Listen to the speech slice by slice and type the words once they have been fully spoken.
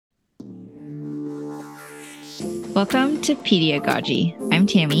Welcome to Pediagogy. I'm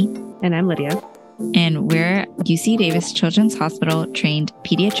Tammy. And I'm Lydia. And we're UC Davis Children's Hospital trained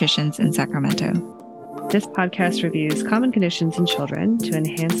pediatricians in Sacramento. This podcast reviews common conditions in children to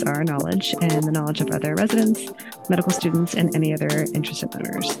enhance our knowledge and the knowledge of other residents, medical students, and any other interested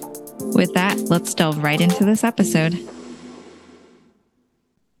learners. With that, let's delve right into this episode.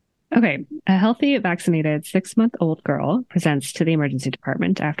 Okay, a healthy, vaccinated 6-month-old girl presents to the emergency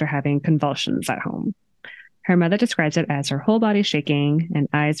department after having convulsions at home. Her mother describes it as her whole body shaking and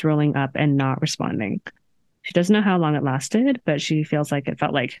eyes rolling up and not responding. She doesn't know how long it lasted, but she feels like it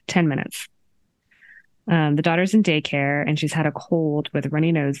felt like 10 minutes. The daughter's in daycare, and she's had a cold with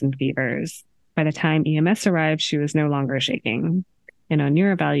runny nose and fevers. By the time EMS arrived, she was no longer shaking. And on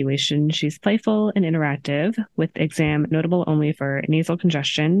neuroevaluation, she's playful and interactive, with exam notable only for nasal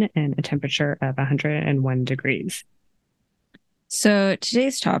congestion and a temperature of 101 degrees. So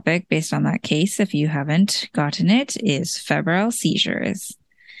today's topic, based on that case, if you haven't gotten it, is febrile seizures.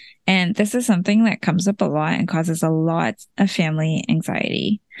 And this is something that comes up a lot and causes a lot of family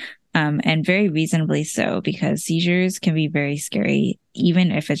anxiety. And very reasonably so, because seizures can be very scary,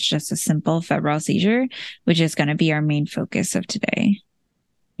 even if it's just a simple febrile seizure, which is going to be our main focus of today.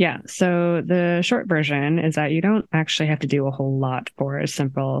 Yeah, so the short version is that you don't actually have to do a whole lot for a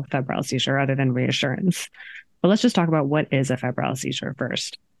simple febrile seizure other than reassurance. But let's just talk about what is a febrile seizure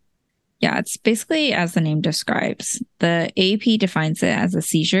first. Yeah, it's basically as the name describes. The AAP defines it as a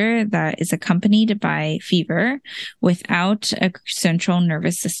seizure that is accompanied by fever without a central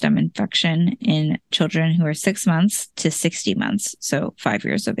nervous system infection in children who are 6 months to 60 months, so 5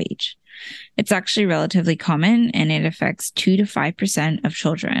 years of age. It's actually relatively common, and it affects 2 to 5% of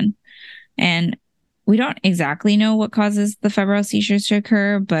children. And we don't exactly know what causes the febrile seizures to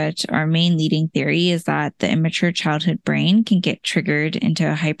occur, but our main leading theory is that the immature childhood brain can get triggered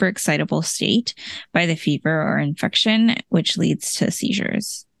into a hyperexcitable state by the fever or infection, which leads to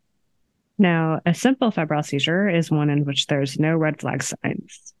seizures. Now, a simple febrile seizure is one in which there's no red flag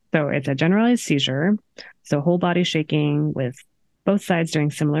signs. So it's a generalized seizure, so whole body shaking with both sides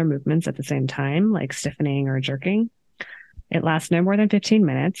doing similar movements at the same time, like stiffening or jerking. It lasts no more than 15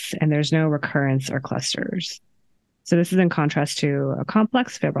 minutes, and there's no recurrence or clusters. So this is in contrast to a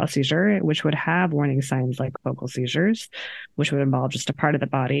complex febrile seizure, which would have warning signs like focal seizures, which would involve just a part of the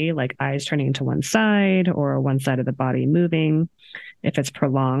body, like eyes turning to one side or one side of the body moving, if it's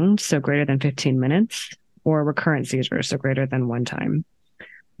prolonged, so greater than 15 minutes, or recurrent seizures, so greater than one time.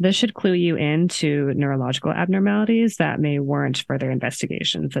 This should clue you into neurological abnormalities that may warrant further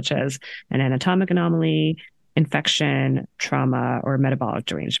investigation, such as an anatomic anomaly, infection, trauma, or metabolic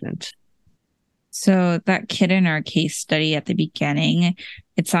derangement. So that kid in our case study at the beginning,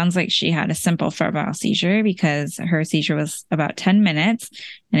 it sounds like she had a simple febrile seizure because her seizure was about 10 minutes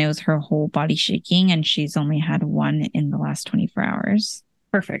and it was her whole body shaking, and she's only had one in the last 24 hours.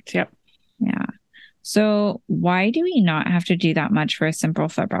 Perfect. Yep. Yeah. So why do we not have to do that much for a simple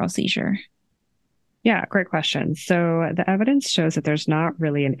febrile seizure? Yeah, great question. So the evidence shows that there's not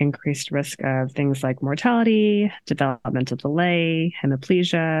really an increased risk of things like mortality, developmental delay,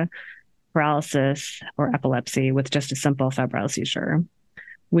 hemiplegia, paralysis, or epilepsy with just a simple febrile seizure.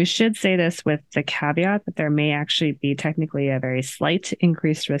 We should say this with the caveat that there may actually be technically a very slight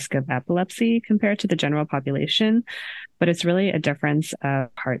increased risk of epilepsy compared to the general population, but it's really a difference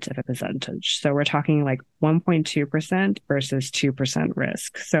of part of a percentage. So we're talking like 1.2% versus 2%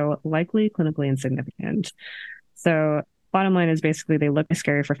 risk. So likely clinically insignificant. So bottom line is basically they look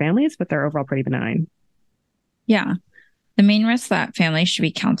scary for families, but they're overall pretty benign. Yeah. The main risk that families should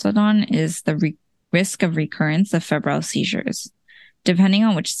be counseled on is the risk of recurrence of febrile seizures. Depending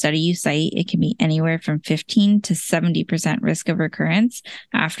on which study you cite, it can be anywhere from 15 to 70% risk of recurrence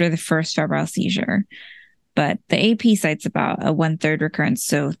after the first febrile seizure. But the AP cites about a 1/3 recurrence,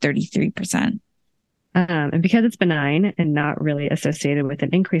 so 33%. And because it's benign and not really associated with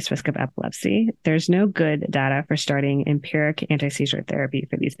an increased risk of epilepsy, there's no good data for starting empiric anti-seizure therapy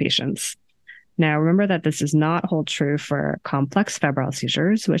for these patients. Now, remember that this does not hold true for complex febrile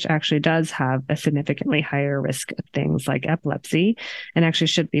seizures, which actually does have a significantly higher risk of things like epilepsy and actually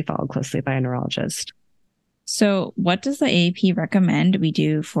should be followed closely by a neurologist. So what does the AAP recommend we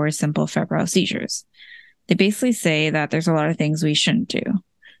do for simple febrile seizures? They basically say that there's a lot of things we shouldn't do.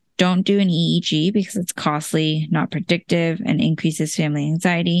 Don't do an EEG because it's costly, not predictive, and increases family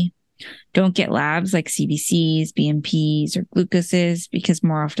anxiety. Don't get labs like CBCs, BMPs, or glucoses because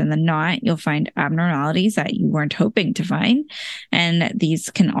more often than not, you'll find abnormalities that you weren't hoping to find. And these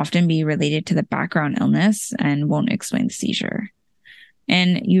can often be related to the background illness and won't explain the seizure.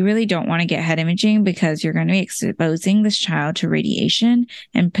 And you really don't want to get head imaging because you're going to be exposing this child to radiation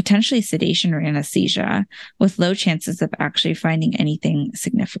and potentially sedation or anesthesia with low chances of actually finding anything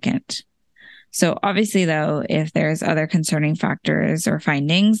significant. So obviously, though, if there's other concerning factors or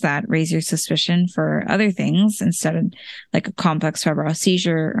findings that raise your suspicion for other things instead of like a complex febrile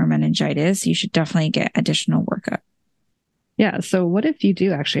seizure or meningitis, you should definitely get additional workup. Yeah. So what if you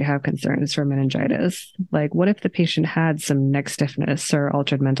do actually have concerns for meningitis? Like what if the patient had some neck stiffness or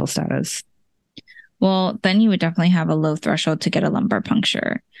altered mental status? Well, then you would definitely have a low threshold to get a lumbar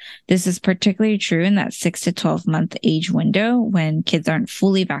puncture. This is particularly true in that 6 to 12 month age window when kids aren't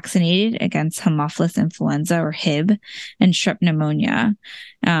fully vaccinated against Haemophilus influenza or Hib and strep pneumonia.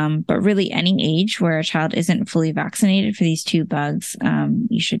 But really any age where a child isn't fully vaccinated for these two bugs,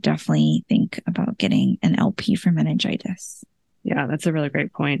 you should definitely think about getting an LP for meningitis. Yeah, that's a really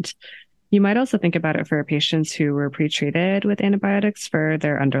great point. You might also think about it for patients who were pre-treated with antibiotics for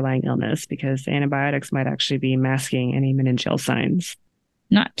their underlying illness, because antibiotics might actually be masking any meningeal signs.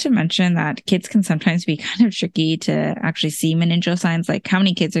 Not to mention that kids can sometimes be kind of tricky to actually see meningeal signs. Like how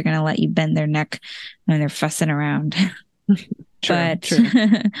many kids are going to let you bend their neck when they're fussing around? True.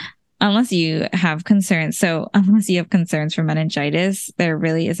 Unless you have concerns. So unless you have concerns for meningitis, there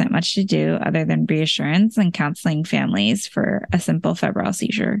really isn't much to do other than reassurance and counseling families for a simple febrile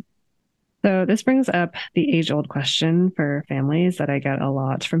seizure. So this brings up the age-old question for families that I get a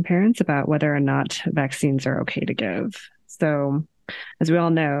lot from parents about whether or not vaccines are okay to give. So as we all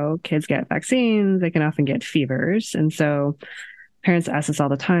know, kids get vaccines, they can often get fevers. And so parents ask us all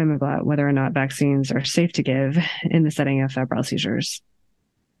the time about whether or not vaccines are safe to give in the setting of febrile seizures.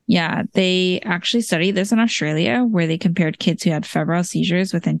 Yeah, they actually studied this in Australia where they compared kids who had febrile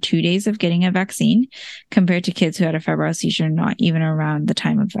seizures within 2 days of getting a vaccine compared to kids who had a febrile seizure not even around the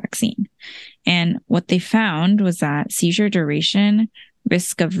time of vaccine. And what they found was that seizure duration,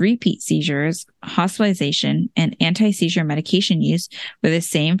 risk of repeat seizures, hospitalization, and anti-seizure medication use were the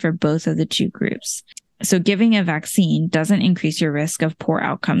same for both of the two groups. So giving a vaccine doesn't increase your risk of poor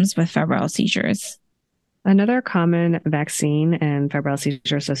outcomes with febrile seizures. Another common vaccine and febrile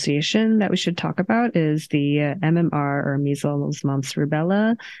seizure association that we should talk about is the MMR or measles, mumps,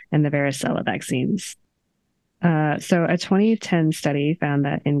 rubella, and the varicella vaccines. So a 2010 study found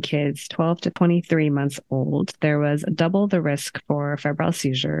that in kids 12 to 23 months old, there was double the risk for febrile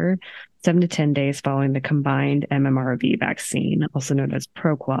seizure 7 to 10 days following the combined MMRV vaccine, also known as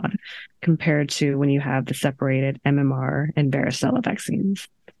Proquad, compared to when you have the separated MMR and varicella vaccines.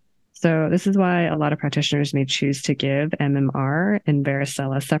 So this is why a lot of practitioners may choose to give MMR and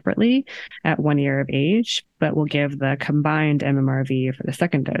varicella separately at 1 year of age, but will give the combined MMRV for the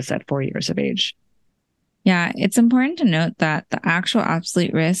second dose at 4 years of age. Yeah, it's important to note that the actual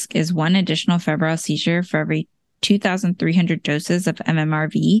absolute risk is one additional febrile seizure for every 2,300 doses of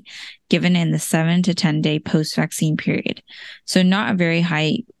MMRV given in the 7 to 10 day post-vaccine period. So not a very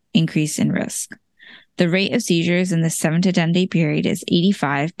high increase in risk. The rate of seizures in the 7 to 10 day period is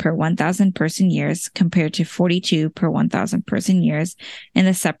 85 per 1,000 person years compared to 42 per 1,000 person years in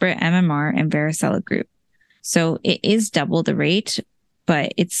the separate MMR and varicella group. So it is double the rate,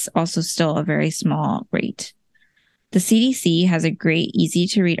 but it's also still a very small rate. The CDC has a great, easy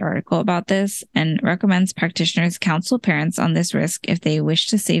to read article about this and recommends practitioners counsel parents on this risk if they wish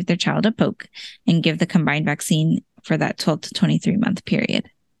to save their child a poke and give the combined vaccine for that 12 to 23 month period.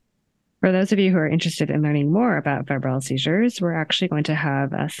 For those of you who are interested in learning more about febrile seizures, we're actually going to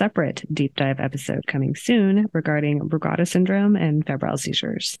have a separate deep dive episode coming soon regarding Brugada syndrome and febrile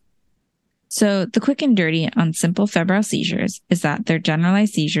seizures. So the quick and dirty on simple febrile seizures is that they're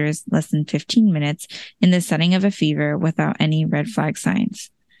generalized seizures less than 15 minutes in the setting of a fever without any red flag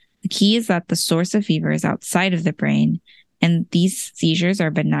signs. The key is that the source of fever is outside of the brain, and these seizures are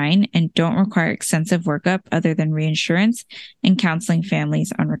benign and don't require extensive workup other than reassurance and counseling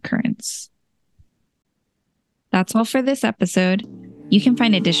families on recurrence. That's all for this episode. You can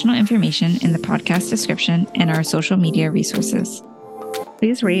find additional information in the podcast description and our social media resources.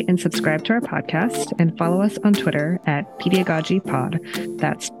 Please rate and subscribe to our podcast and follow us on Twitter at PediagogyPod.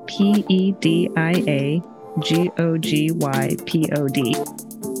 That's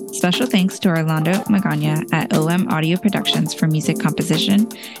PEDIAGOGYPOD. Special thanks to Orlando Magana at OM Audio Productions for music composition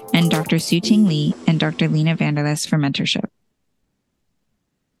and Dr. Su-Ting Lee and Dr. Lena Vanderlis for mentorship.